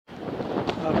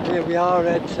And here we are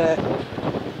at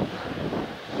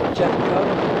gefco,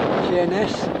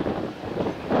 sheerness.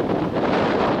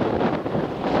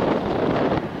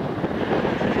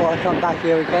 Before I come back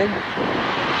here again,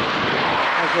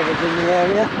 as I was in the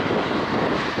area.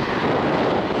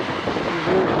 The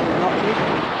roof was knotted.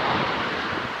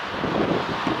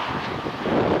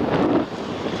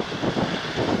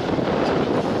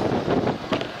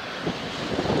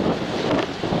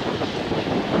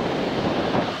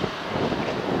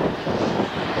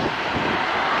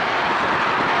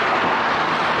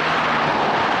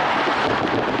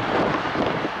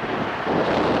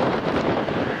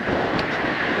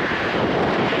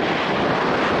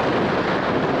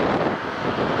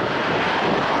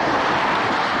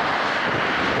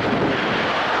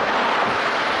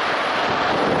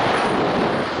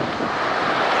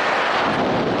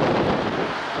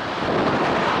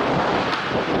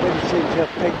 Seems to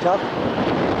have picked up,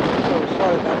 so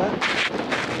sorry about that.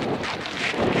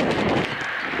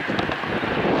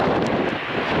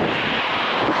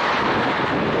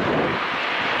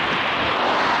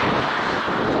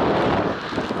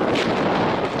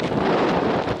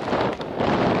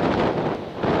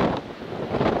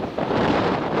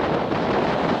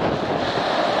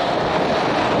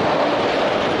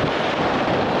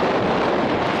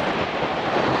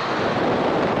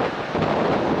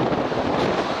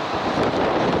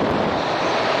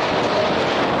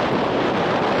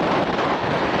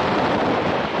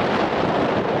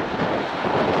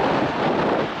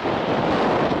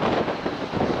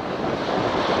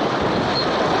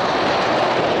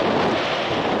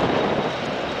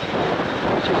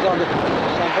 She's on to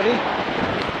somebody.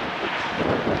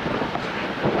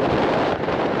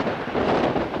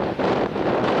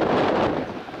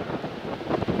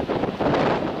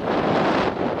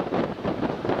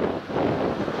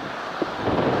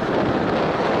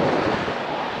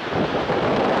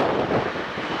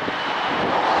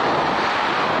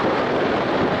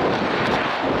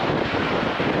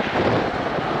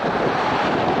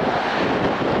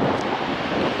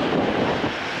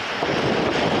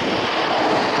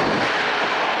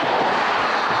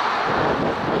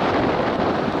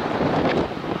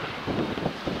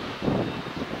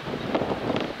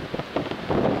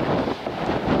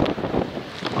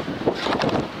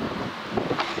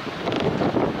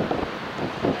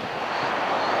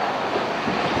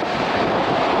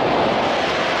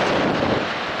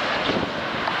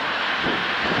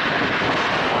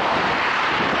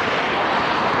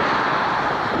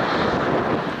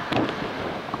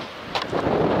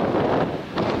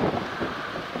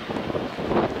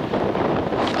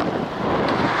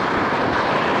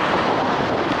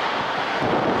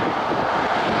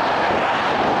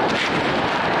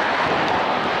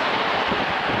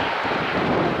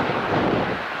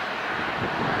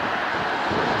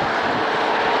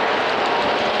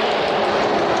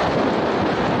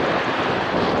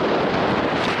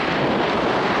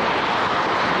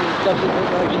 Doesn't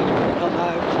look like she's going to come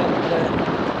out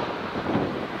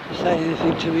and say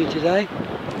anything to me today.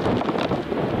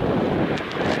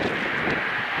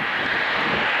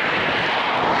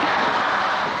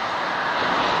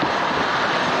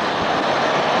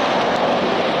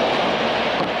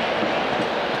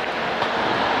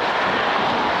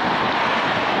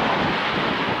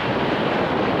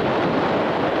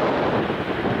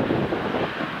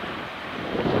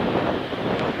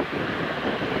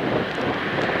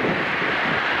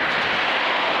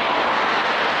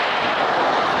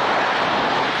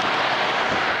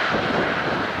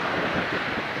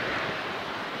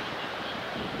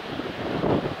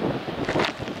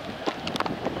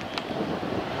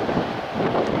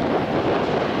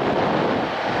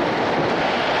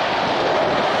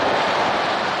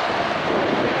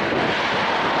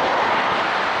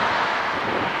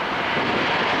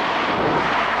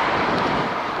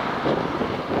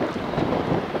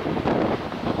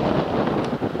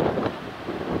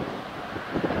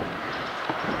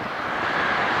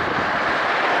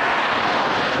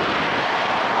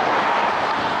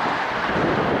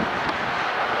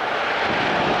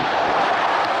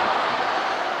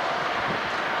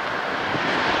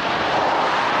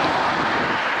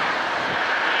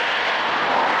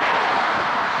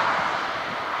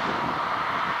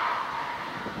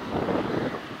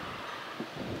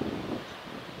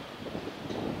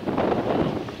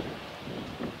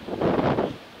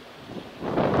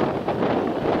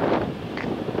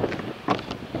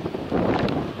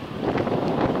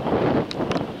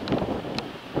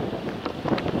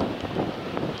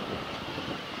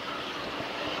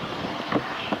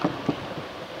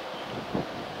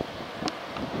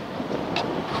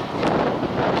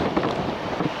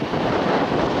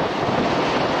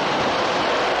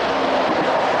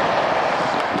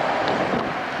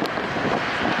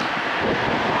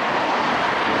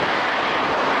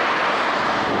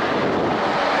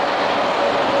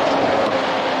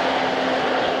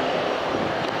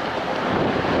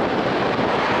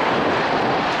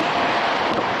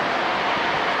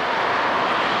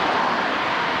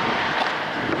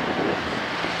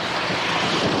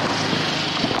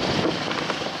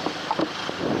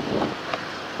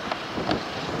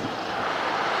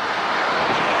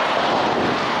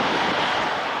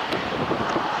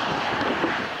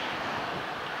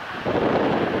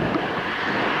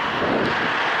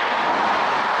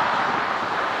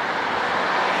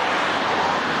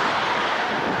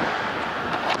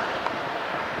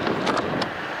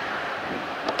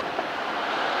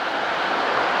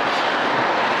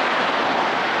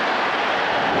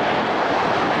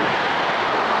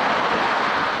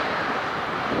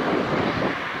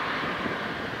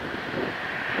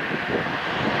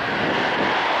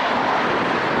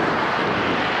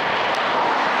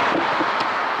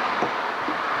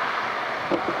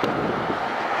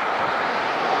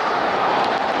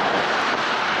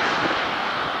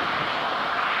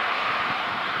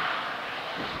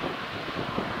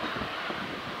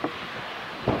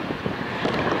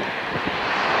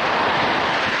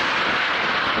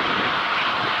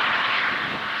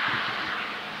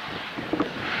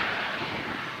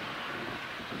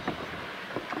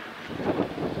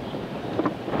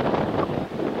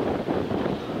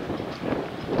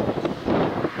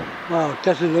 Well, it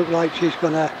doesn't look like she's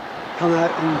going to come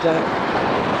out and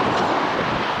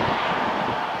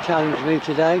challenge me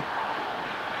today.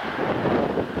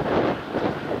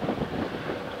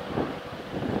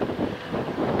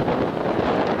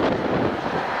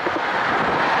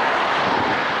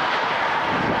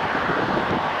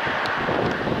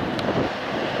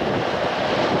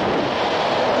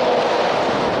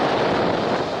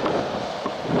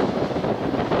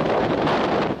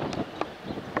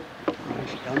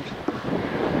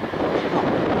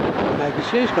 Maybe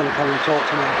she's going to come and talk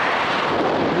to me.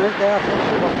 Right there, I thought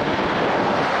she was.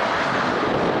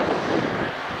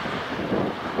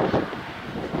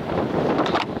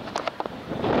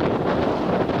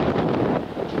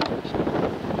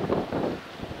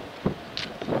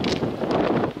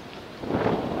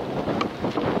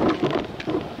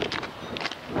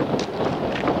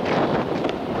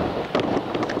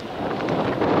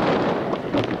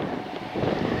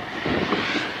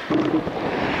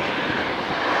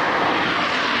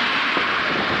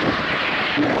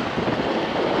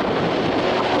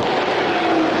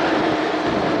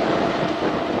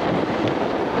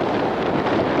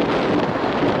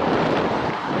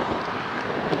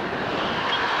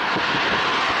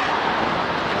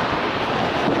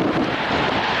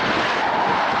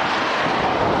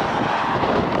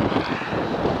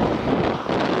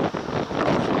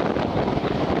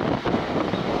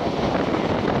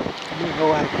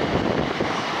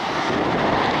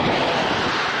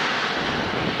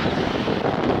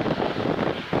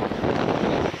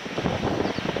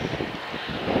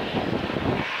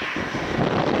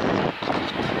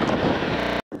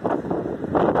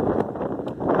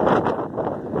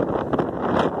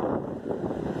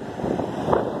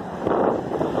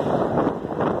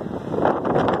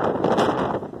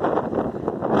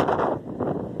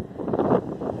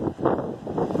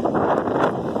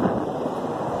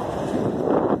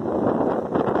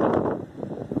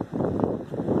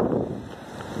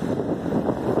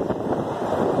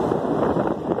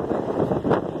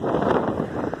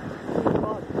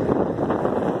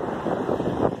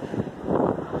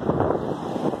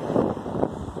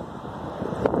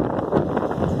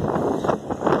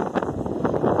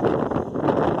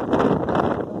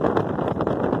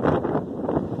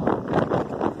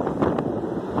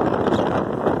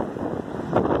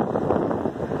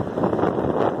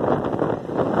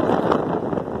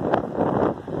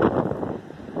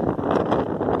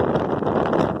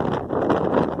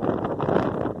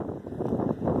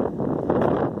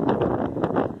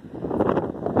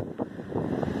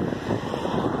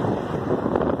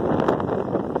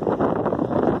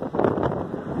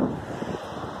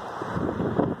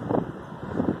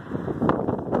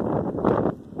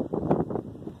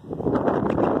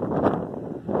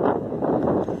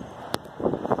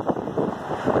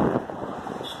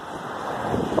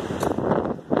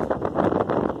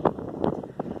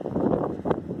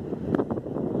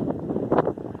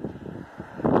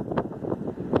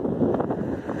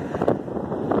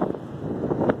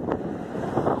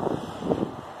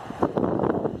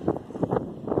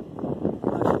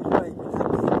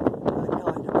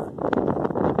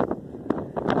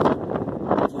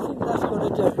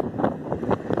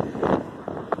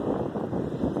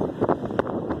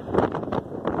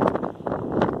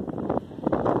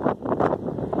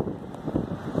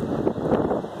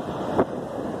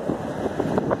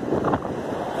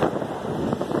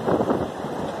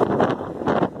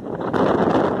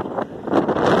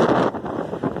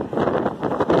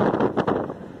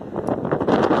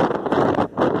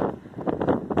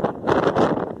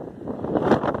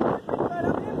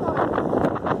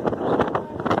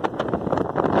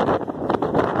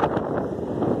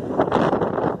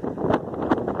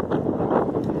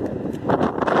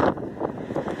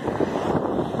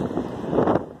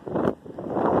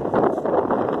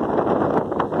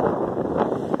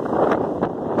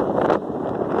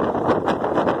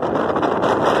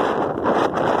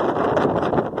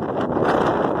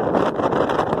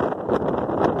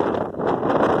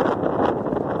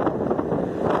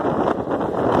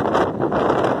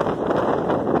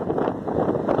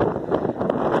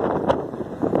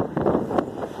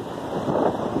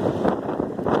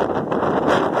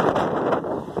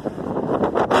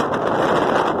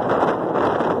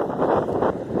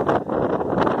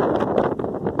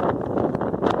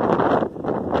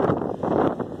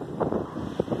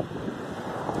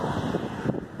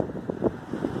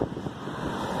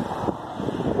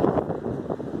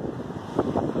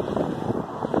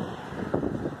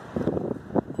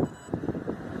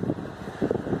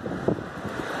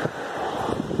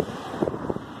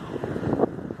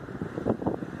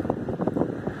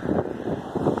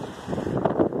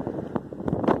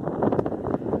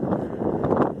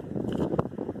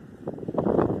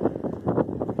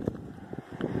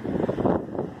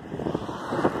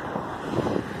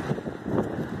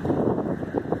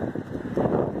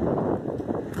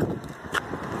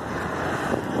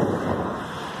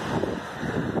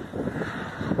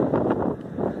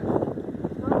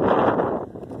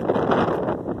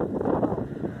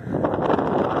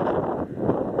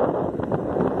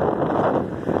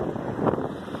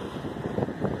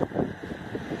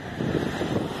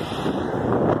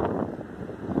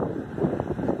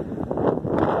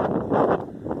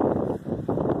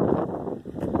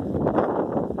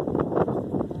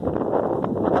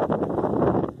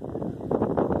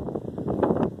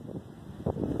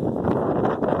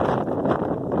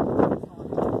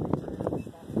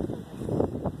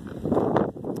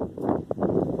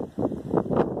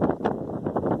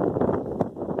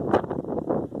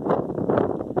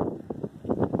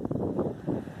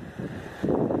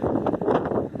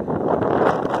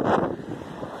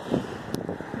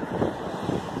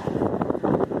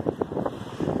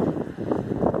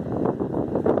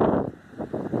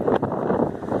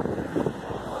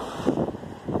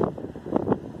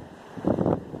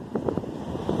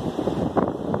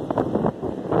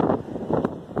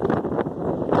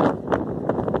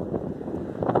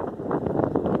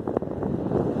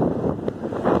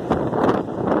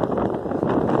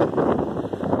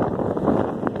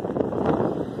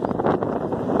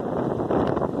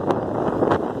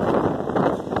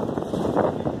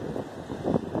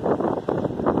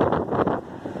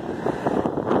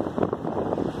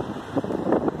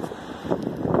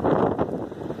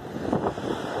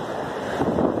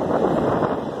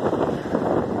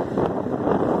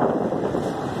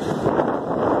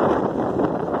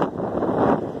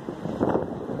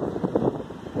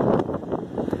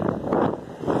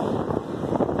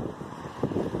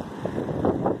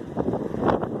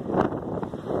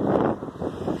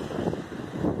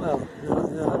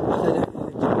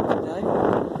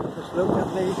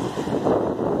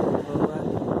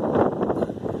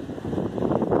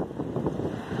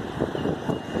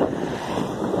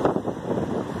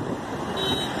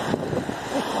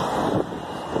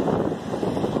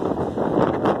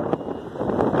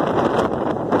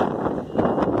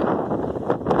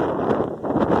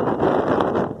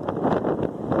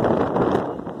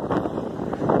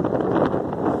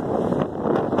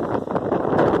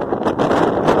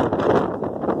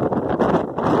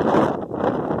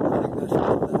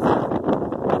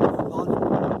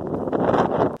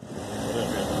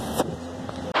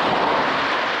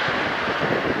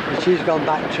 She's gone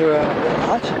back to her little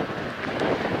hut.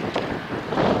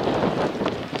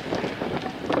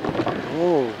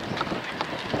 Oh.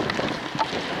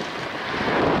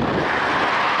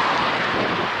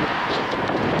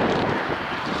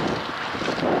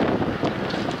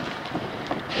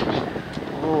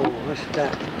 Oh, what's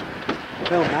that?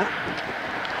 Film that.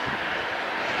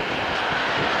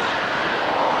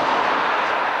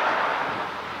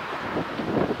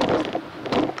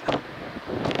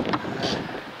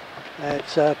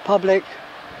 It's a public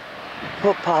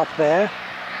footpath there,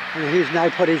 and he's now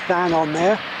put his van on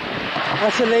there.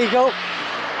 That's illegal.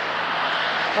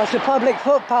 That's a public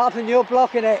footpath and you're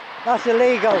blocking it. That's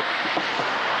illegal.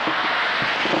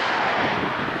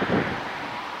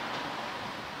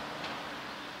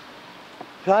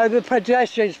 So the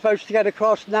pedestrian's supposed to get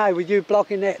across now with you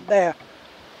blocking it there.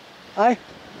 Eh?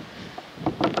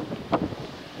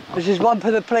 This is one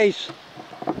for the police.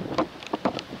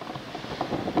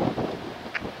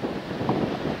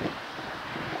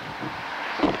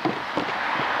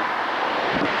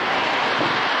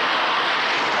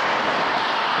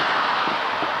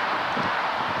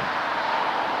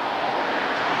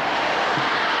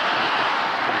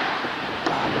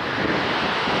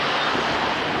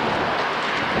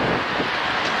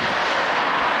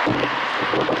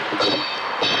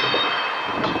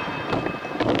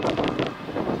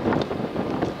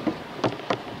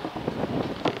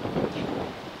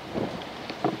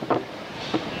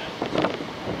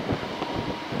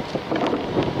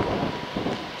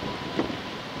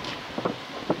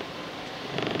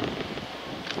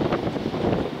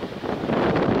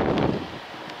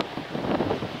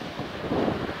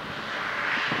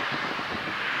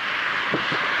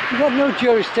 You've got no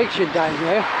jurisdiction down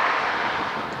here.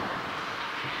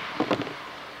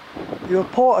 You're a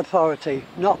port authority,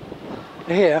 not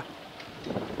here.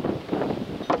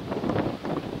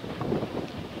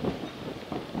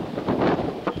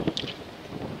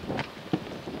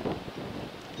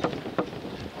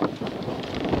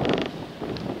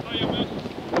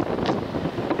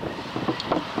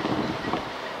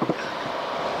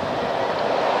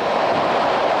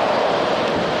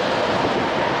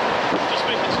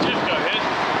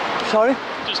 Sorry?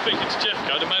 Just speaking to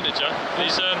gefco, the manager.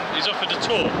 He's offered a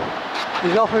tour.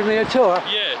 He's offered me a tour?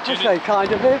 Yeah. That's very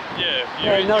kind of him.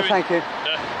 Yeah. No, thank you.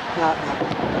 No.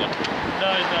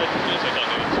 No.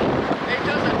 He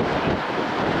doesn't.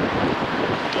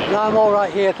 No, I'm all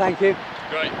right here, thank you.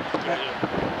 Great.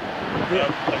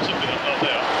 Yeah. I've just been up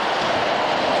there.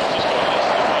 Just got a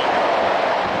list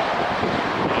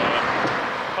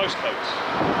of postcodes.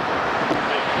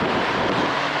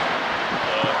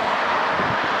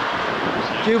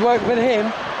 Do you work with him?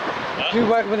 Huh? Do you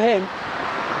work with him?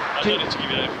 I don't need to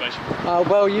give you that information.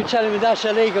 Well, you telling me that's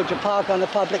illegal to park on a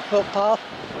public footpath?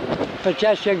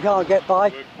 Pedestrian can't get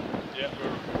by.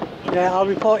 Yeah, I'll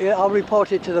report you. I'll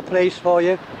report it to the police for you.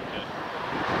 Yeah.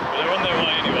 Well, they're on their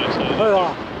way anyway, so Who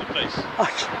are? The police.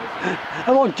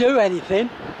 I won't do anything.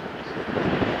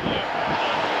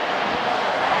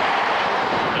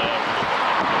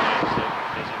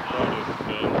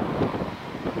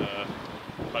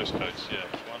 Postcodes, yeah,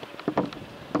 there's one.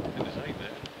 I think there's 8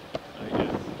 there.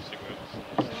 Cigarettes.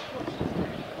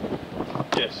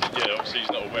 Yes, yeah, obviously he's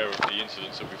not aware of the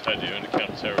incidents that we've had here and the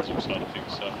counter-terrorism side of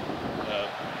things, so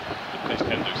the police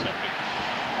can do something.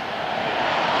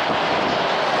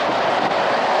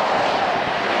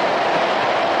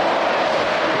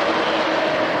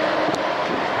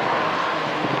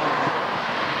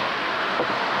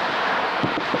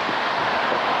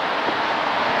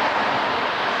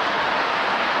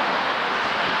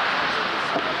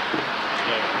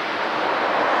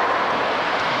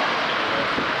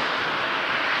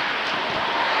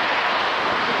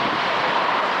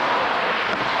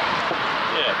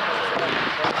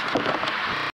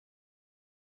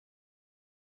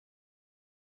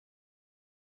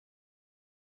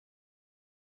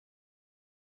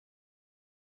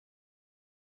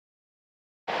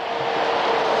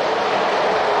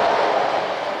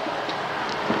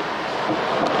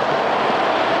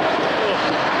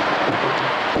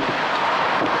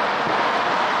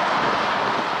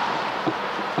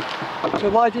 So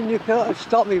why didn't you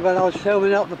stop me when I was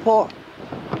filming up the port?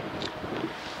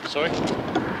 Sorry?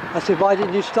 I said, why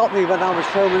didn't you stop me when I was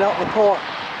filming up the port?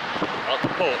 Up the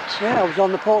port? Yeah, I was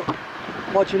on the port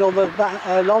watching all the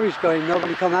lorries going.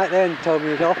 Nobody come out there and told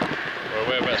me it off. Well,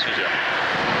 whereabouts was you?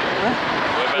 Huh?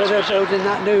 Whereabouts they're building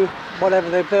that new, whatever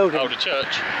they're building. Oh, the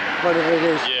church? Whatever it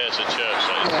is. Yeah, it's a church.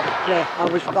 That is. Yeah,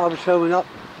 I was filming up.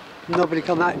 Nobody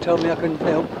come out and told me I couldn't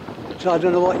film. So I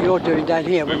don't know what you're doing down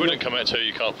here. We wouldn't come out and tell you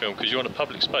you can't film because you're on a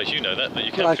public space. You know that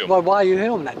you can film. Well, why are you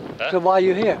here then? Huh? So why are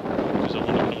you here? Because I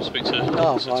want to come and speak to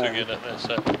Twiggy and that there,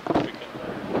 so we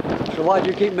can... So why do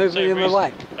you keep moving in the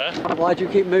way? Huh? Why do you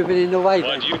keep moving in the way?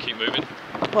 Why do you keep moving?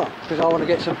 Well, because I want to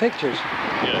get some pictures.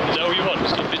 Yeah, is that all you want?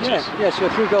 Just get pictures? Yeah, so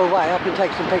if you go away, I can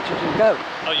take some pictures and go.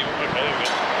 Oh, you okay, there we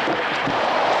go.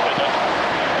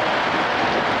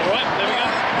 Alright, there we go.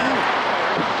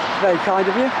 Very kind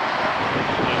of you.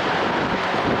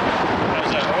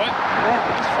 How's that, alright?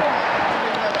 Yeah.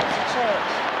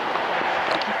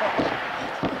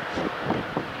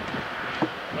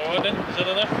 Alright then, is that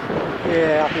enough?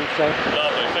 Yeah, I think so.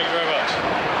 Lovely, thank you very much.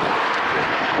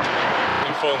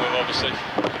 Inform him, obviously.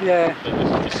 Yeah.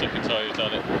 The second time you've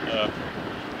done it.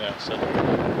 Yeah, so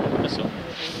that's all.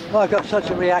 Well, I got such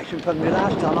a reaction from you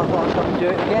last time, I thought I'd come and do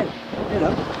it again, you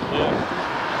know. Yeah.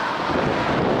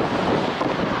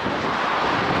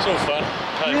 It's all fun,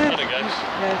 fun and games.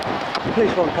 Yeah. The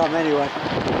police won't come anyway.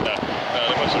 No,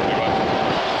 they must not be right.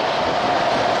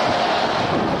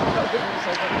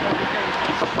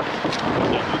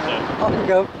 I can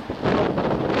go.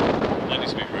 No need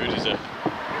to be rude, is there?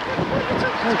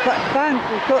 The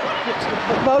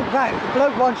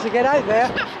bloke wants to get out there.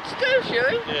 There's nothing to do with you.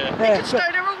 Yeah. You can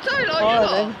stay there all day like you Alright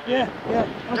lot. then. Yeah.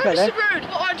 Don't Okay be then. so rude.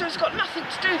 What I do has got nothing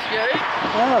to do with you.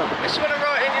 Oh. It's when I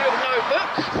write in your little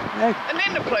notebook, Yeah. and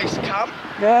then the police come.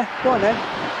 Yeah. Go on then.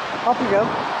 Off you go.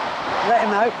 Let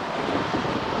him out.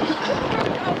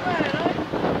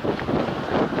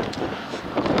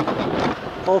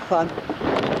 All fun.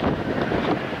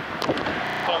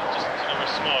 Fun, just to know where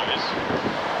Smart is.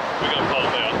 We're going to park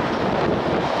there.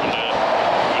 And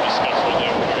we'll discuss what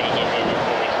we're going to do moving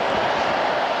forward.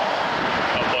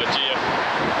 Up by GF,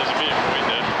 there's a vehicle in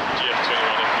there,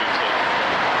 GF21FU2.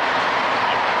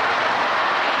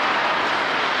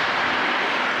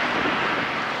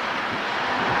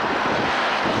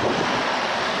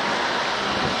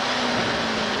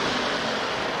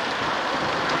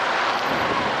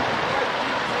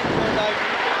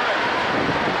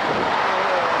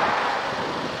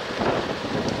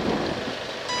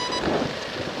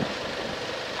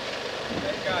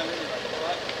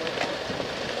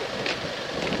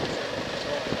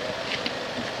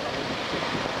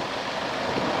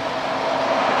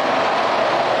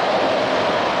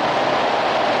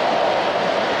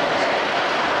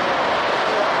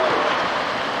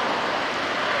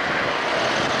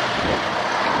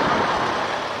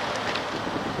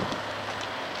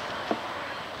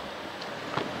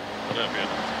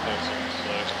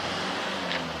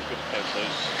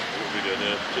 Video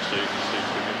there, just so you can see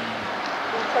quickly.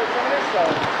 You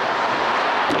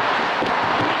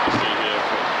can see here,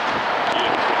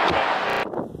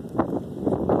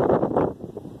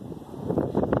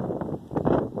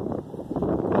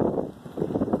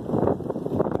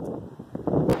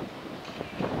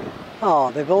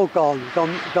 Oh, they've all gone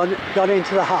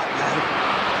into the hut now.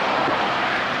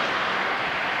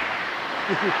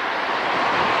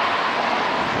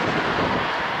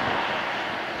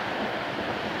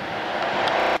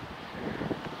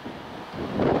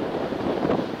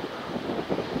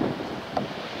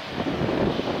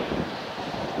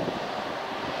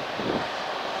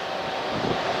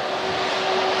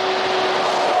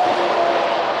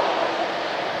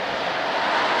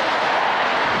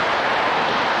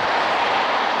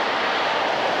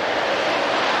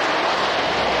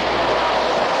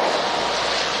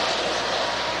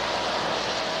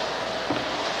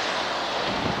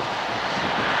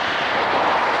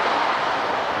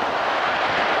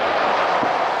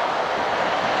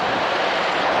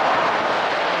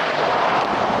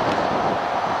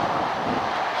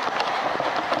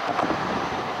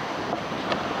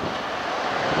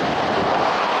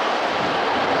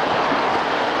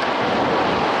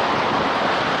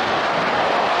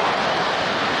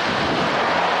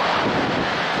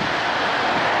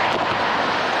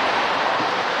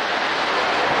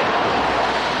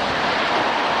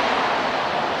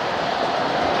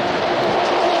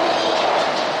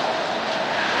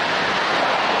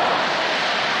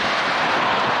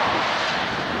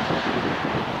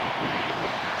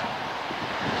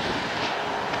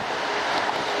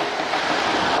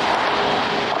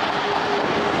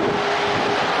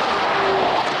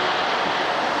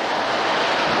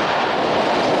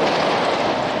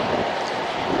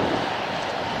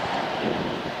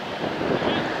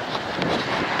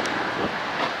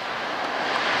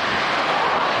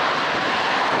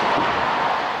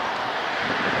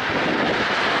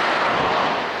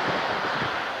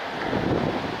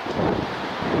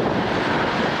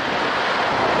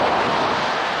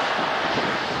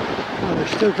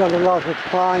 Still got a lot of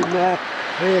time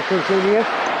here,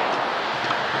 continue.